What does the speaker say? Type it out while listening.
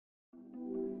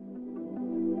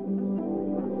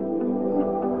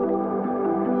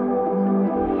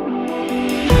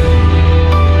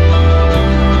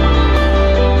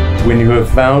When you have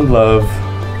found love,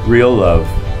 real love,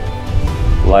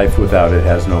 life without it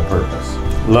has no purpose.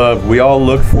 Love, we all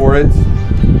look for it.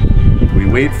 We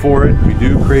wait for it. We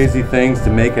do crazy things to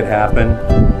make it happen.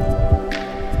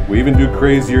 We even do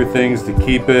crazier things to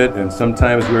keep it, and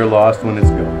sometimes we're lost when it's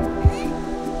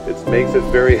gone. It makes us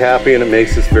very happy and it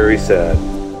makes us very sad.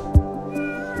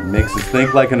 It makes us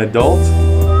think like an adult,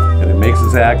 and it makes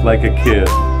us act like a kid,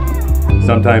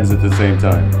 sometimes at the same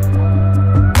time.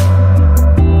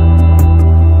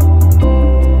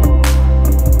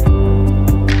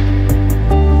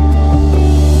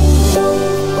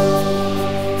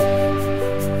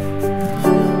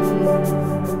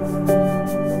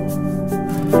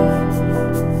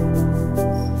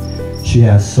 She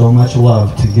has so much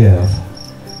love to give.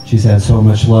 She's had so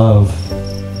much love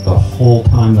the whole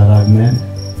time that I've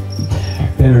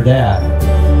been her dad.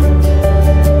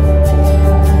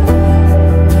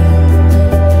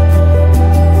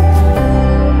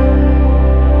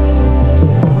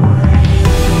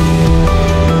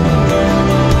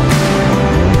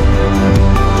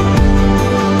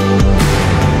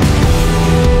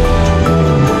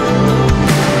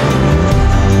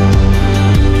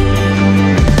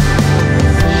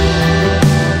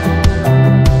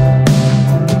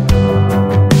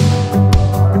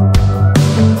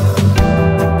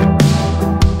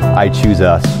 I choose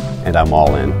us, and I'm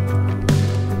all in.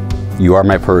 You are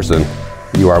my person.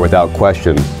 You are without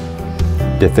question,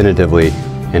 definitively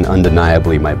and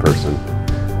undeniably my person.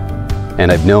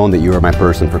 And I've known that you are my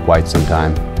person for quite some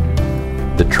time.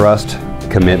 The trust,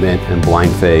 commitment, and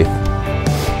blind faith.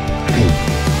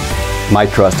 My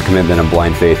trust, commitment, and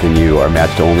blind faith in you are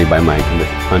matched only by my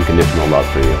unconditional love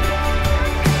for you.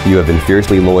 You have been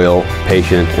fiercely loyal,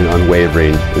 patient, and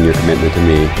unwavering in your commitment to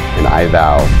me, and I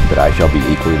vow that I shall be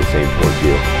equally the same towards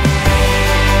you.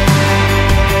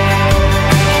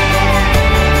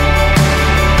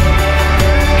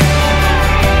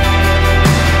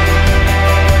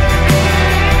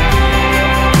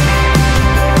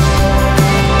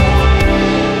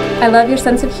 I love your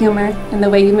sense of humor and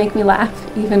the way you make me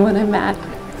laugh, even when I'm mad.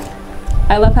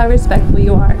 I love how respectful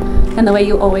you are and the way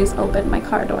you always open my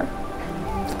car door.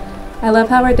 I love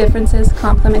how our differences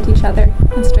complement each other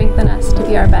and strengthen us to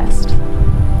be our best.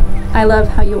 I love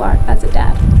how you are as a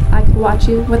dad. I could watch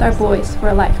you with our boys for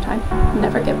a lifetime and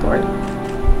never get bored.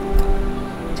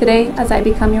 Today, as I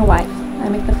become your wife, I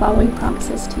make the following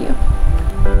promises to you.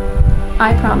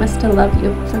 I promise to love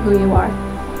you for who you are.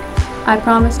 I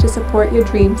promise to support your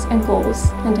dreams and goals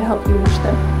and to help you reach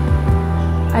them.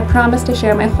 I promise to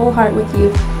share my whole heart with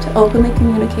you, to openly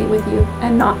communicate with you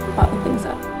and not bottle things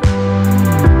up.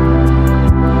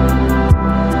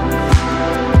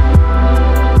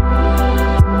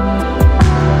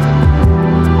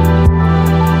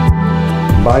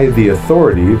 By the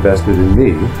authority vested in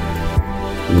me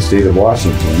in the state of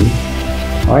Washington,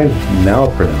 I now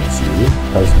pronounce you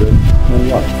husband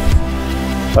and wife.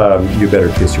 You better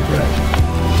kiss your bride.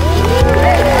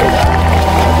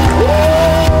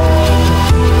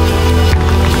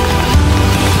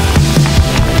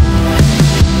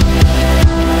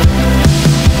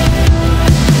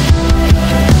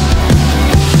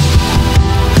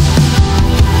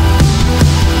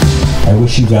 I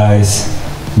wish you guys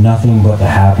nothing but the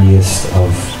happiest of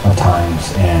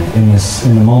times, and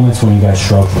in the moments when you guys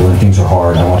struggle and things are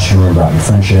hard, I want you to remember about your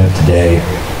friendship today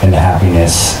and the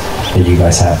happiness that you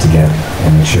guys have together,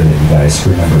 and make sure that you guys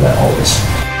remember that always.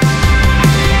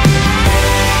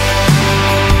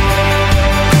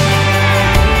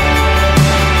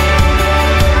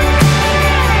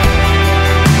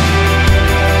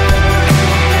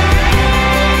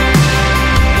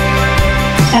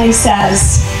 And he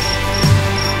says,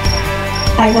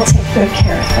 I will take good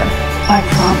care of her, I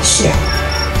promise you.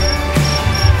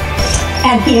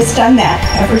 And he has done that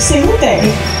every single day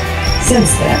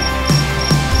since then.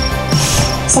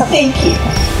 So thank you.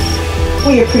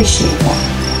 We appreciate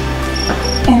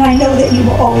that. And I know that you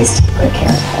will always take good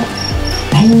care of her.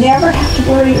 I never have to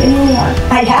worry anymore.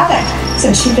 I haven't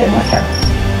since you've been with her.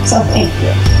 So thank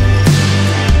you.